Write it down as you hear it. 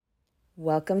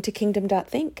Welcome to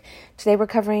Kingdom.Think. Today we're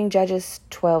covering Judges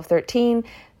 12:13,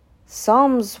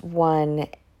 Psalms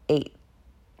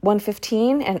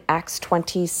 1:15, and Acts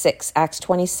 26. Acts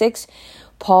 26,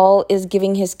 Paul is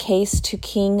giving his case to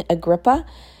King Agrippa.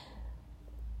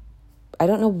 I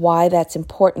don't know why that's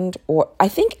important, or I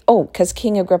think, because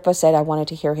King Agrippa said I wanted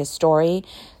to hear his story,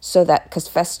 so that, because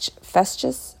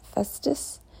Festus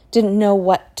didn't know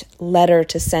what letter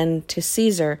to send to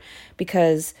Caesar,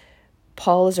 because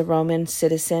Paul is a Roman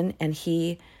citizen and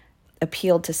he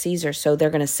appealed to Caesar. So they're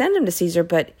going to send him to Caesar,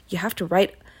 but you have to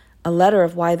write a letter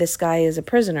of why this guy is a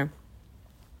prisoner.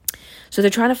 So they're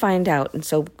trying to find out. And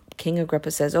so King Agrippa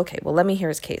says, okay, well, let me hear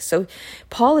his case. So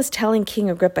Paul is telling King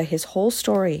Agrippa his whole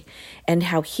story and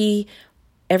how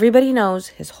everybody knows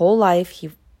his whole life, he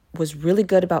was really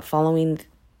good about following,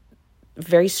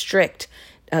 very strict,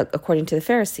 according to the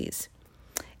Pharisees.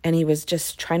 And he was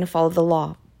just trying to follow the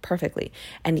law perfectly.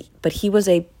 But he was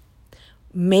a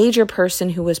major person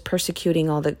who was persecuting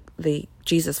all the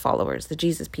Jesus followers, the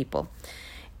Jesus people.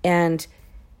 And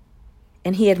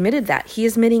he admitted that. He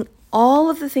is admitting all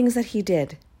of the things that he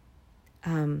did.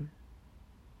 And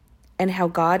how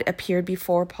God appeared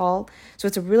before Paul. So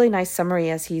it's a really nice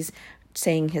summary as he's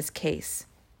saying his case.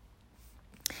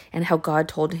 And how God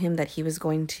told him that he was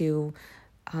going to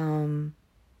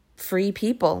free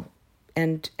people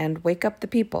and wake up the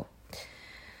people.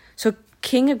 So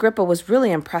King Agrippa was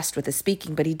really impressed with his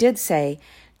speaking, but he did say,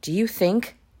 do you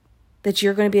think that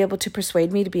you're going to be able to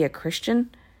persuade me to be a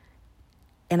Christian?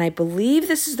 And I believe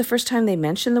this is the first time they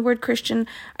mention the word Christian.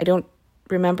 I don't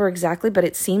remember exactly, but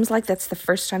it seems like that's the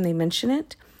first time they mention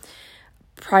it.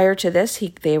 Prior to this,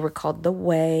 they were called the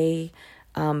Way.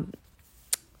 So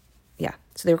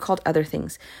they were called other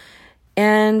things.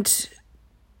 And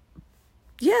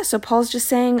so Paul's just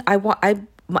saying,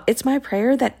 it's my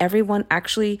prayer that everyone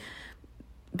actually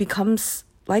becomes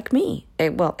like me.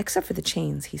 Well, except for the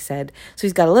chains, he said. So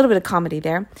he's got a little bit of comedy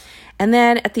there. And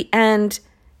then at the end,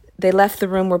 they left the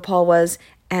room where Paul was,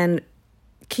 and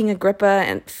King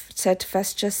Agrippa said to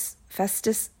Festus,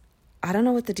 I don't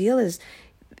know what the deal is.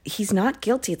 He's not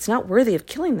guilty. It's not worthy of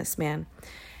killing this man.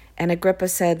 And Agrippa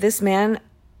said, this man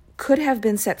could have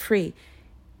been set free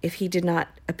if he did not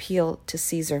appeal to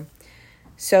Caesar.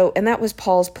 So, and that was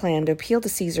Paul's plan, to appeal to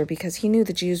Caesar, because he knew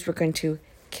the Jews were going to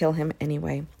kill him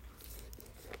anyway.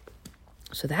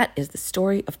 So that is the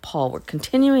story of Paul. We're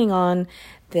continuing on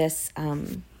this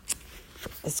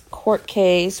court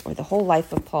case, or the whole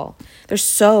life of Paul. There's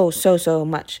so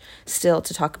much still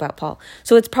to talk about Paul.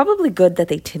 So it's probably good that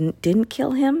they didn't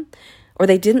kill him, or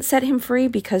they didn't set him free,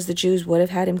 because the Jews would have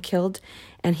had him killed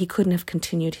and he couldn't have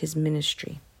continued his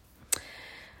ministry.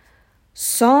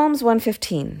 Psalms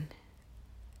 1:15.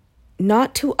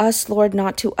 Not to us, Lord,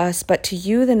 not to us, but to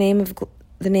you the name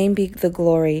be the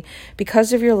glory,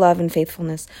 because of your love and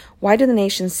faithfulness. Why do the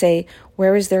nations say,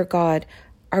 where is their God?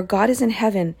 Our God is in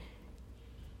heaven.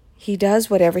 He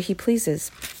does whatever he pleases.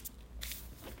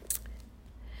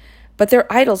 But their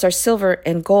idols are silver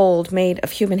and gold made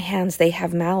of human hands. They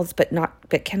have mouths but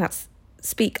cannot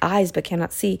speak, eyes but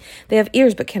cannot see. They have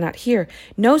ears but cannot hear,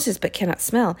 noses but cannot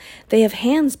smell. They have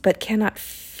hands but cannot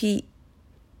feel,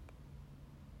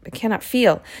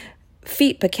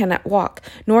 feet but cannot walk,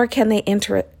 nor can they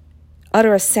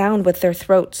utter a sound with their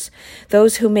throats.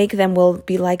 Those who make them will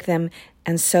be like them,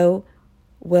 and so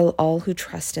will all who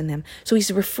trust in them. So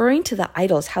he's referring to the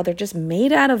idols, how they're just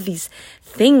made out of these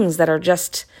things that are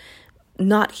just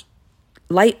not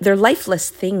they're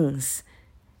lifeless things,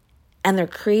 and they're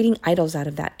creating idols out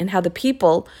of that, and how the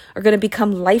people are going to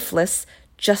become lifeless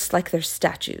just like their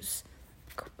statues.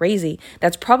 Crazy.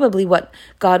 That's probably what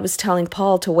God was telling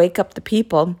Paul, to wake up the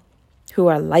people who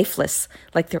are lifeless,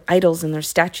 like their idols and their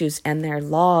statues and their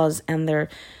laws, and they're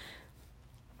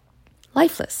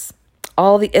lifeless.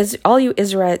 All you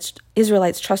Israelites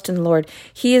trust in the Lord.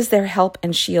 He is their help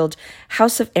and shield.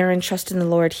 House of Aaron, trust in the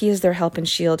Lord. He is their help and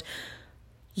shield.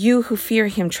 You who fear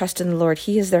him, trust in the Lord.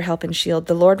 He is their help and shield.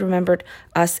 The Lord remembered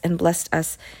us and blessed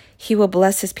us. He will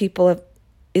bless his people of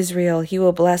Israel. He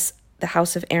will bless the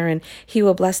house of Aaron. He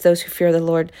will bless those who fear the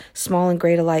Lord, small and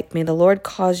great alike. May the Lord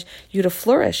cause you to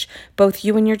flourish, both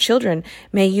you and your children.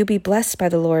 May you be blessed by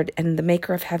the Lord, and the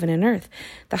maker of heaven and earth.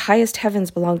 The highest heavens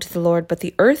belong to the Lord, but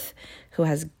the earth he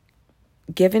has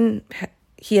given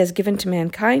to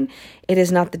mankind. It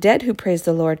is not the dead who praise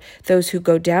the Lord, those who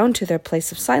go down to their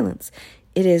place of silence.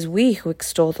 It is we who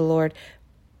extol the Lord,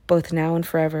 both now and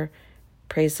forever.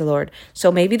 Praise the Lord.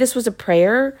 So maybe this was a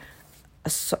prayer.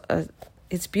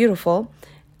 It's beautiful.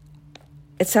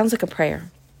 It sounds like a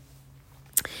prayer.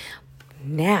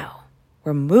 Now,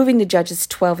 We're moving to Judges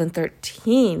 12 and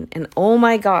 13. And oh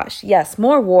my gosh, yes,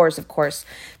 more wars, of course.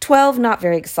 12, not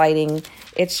very exciting.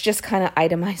 It's just kind of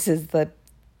itemizes the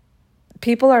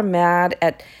people are mad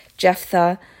at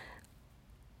Jephthah,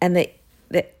 and the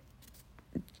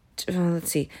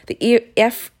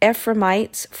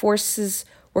Ephraimites forces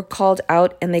were called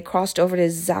out, and they crossed over to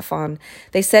Zaphon.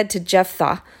 They said to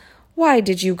Jephthah, "Why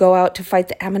did you go out to fight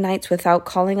the Ammonites without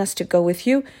calling us to go with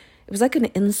you?" It was like an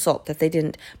insult that they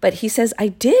didn't. But he says, I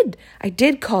did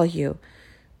call you,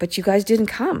 but you guys didn't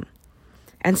come.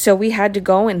 And so we had to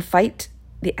go and fight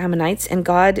the Ammonites, and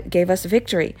God gave us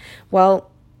victory. Well,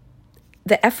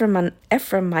 the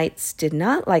Ephraimites did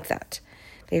not like that.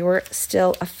 They were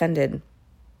still offended.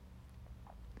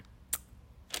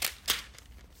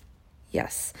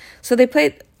 Yes. So they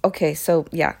played, okay, so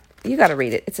yeah, you got to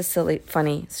read it. It's a silly,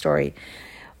 funny story.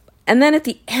 And then at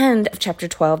the end of chapter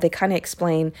 12, they kind of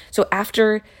explain. So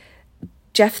after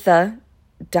Jephthah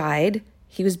died,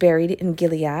 he was buried in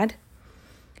Gilead.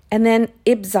 And then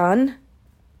Ibzan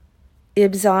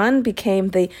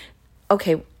became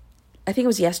okay, I think it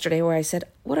was yesterday where I said,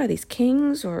 what are these,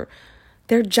 kings? Or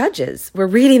they're judges. We're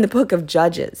reading the book of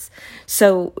Judges.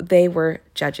 So they were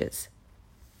judges.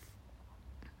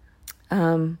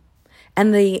 And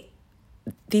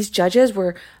these judges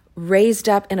were raised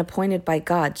up and appointed by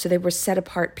God. So they were set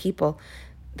apart people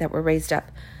that were raised up.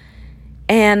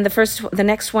 And the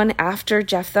next one after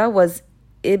Jephthah was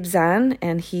Ibzan,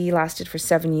 and he lasted for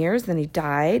 7 years. Then he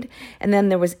died. And then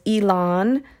there was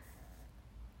Elon,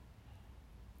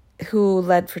 who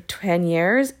led for 10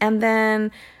 years. And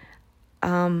then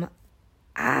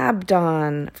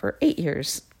Abdon for 8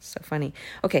 years. So funny.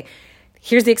 Okay,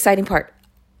 here's the exciting part.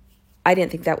 I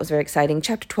didn't think that was very exciting.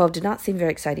 Chapter 12 did not seem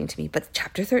very exciting to me. But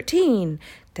chapter 13,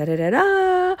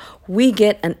 we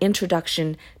get an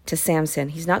introduction to Samson.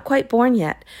 He's not quite born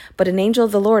yet, but an angel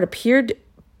of the Lord appeared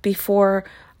before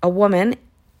a woman,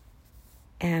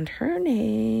 and her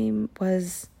name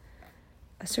was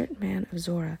a certain man of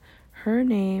Zorah. Her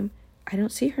name, I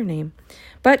don't see her name,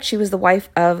 but she was the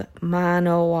wife of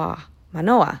Manoah.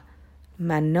 Manoah.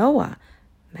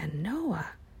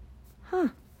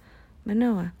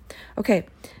 Okay.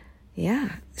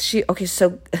 Yeah.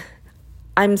 So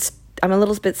I'm a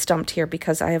little bit stumped here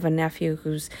because I have a nephew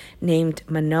who's named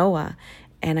Manoah,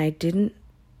 and I didn't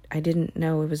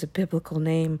know it was a biblical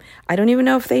name. I don't even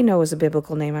know if they know it was a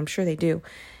biblical name. I'm sure they do.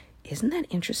 Isn't that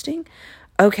interesting?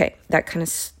 Okay, that kind of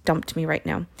stumped me right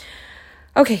now.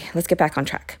 Okay, let's get back on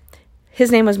track.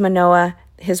 His name was Manoah.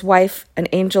 His wife, an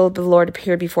angel of the Lord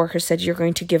appeared before her, said, "You're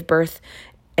going to give birth."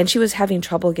 And she was having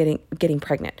trouble getting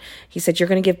pregnant. He said, "You're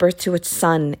going to give birth to a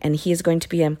son, and he is going to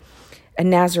be a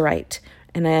Nazirite."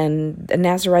 And then a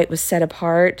Nazirite was set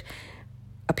apart,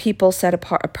 a person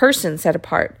set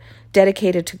apart,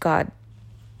 dedicated to God.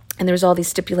 And there was all these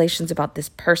stipulations about this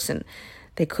person.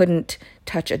 They couldn't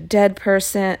touch a dead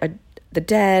person, the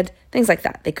dead, things like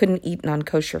that. They couldn't eat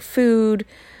non-kosher food,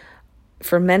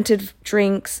 fermented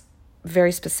drinks,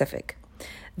 very specific.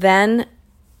 Then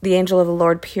the angel of the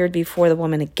Lord appeared before the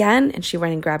woman again, and she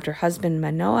ran and grabbed her husband,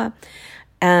 Manoah,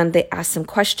 and they asked some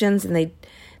questions, and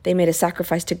they made a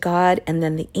sacrifice to God, and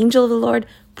then the angel of the Lord,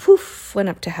 poof, went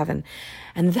up to heaven.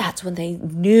 And that's when they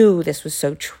knew this was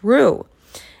so true.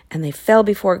 And they fell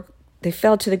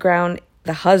to the ground.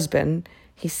 The husband,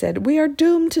 he said, "We are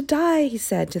doomed to die," he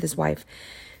said to his wife.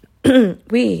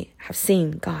 "We have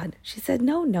seen God." She said,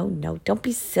 No, don't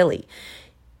be silly.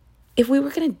 If we were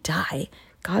going to die,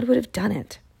 God would have done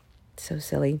it. So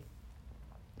silly.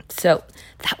 So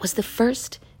that was the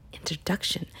first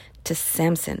introduction to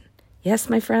Samson. Yes,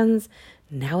 my friends,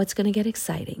 now it's going to get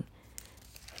exciting.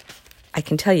 I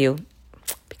can tell you,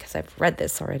 because I've read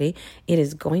this already, it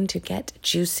is going to get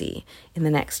juicy in the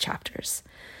next chapters.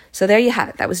 So there you have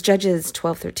it. That was Judges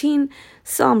 12:13,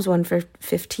 Psalms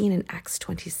 1:15, and Acts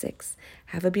 26.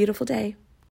 Have a beautiful day.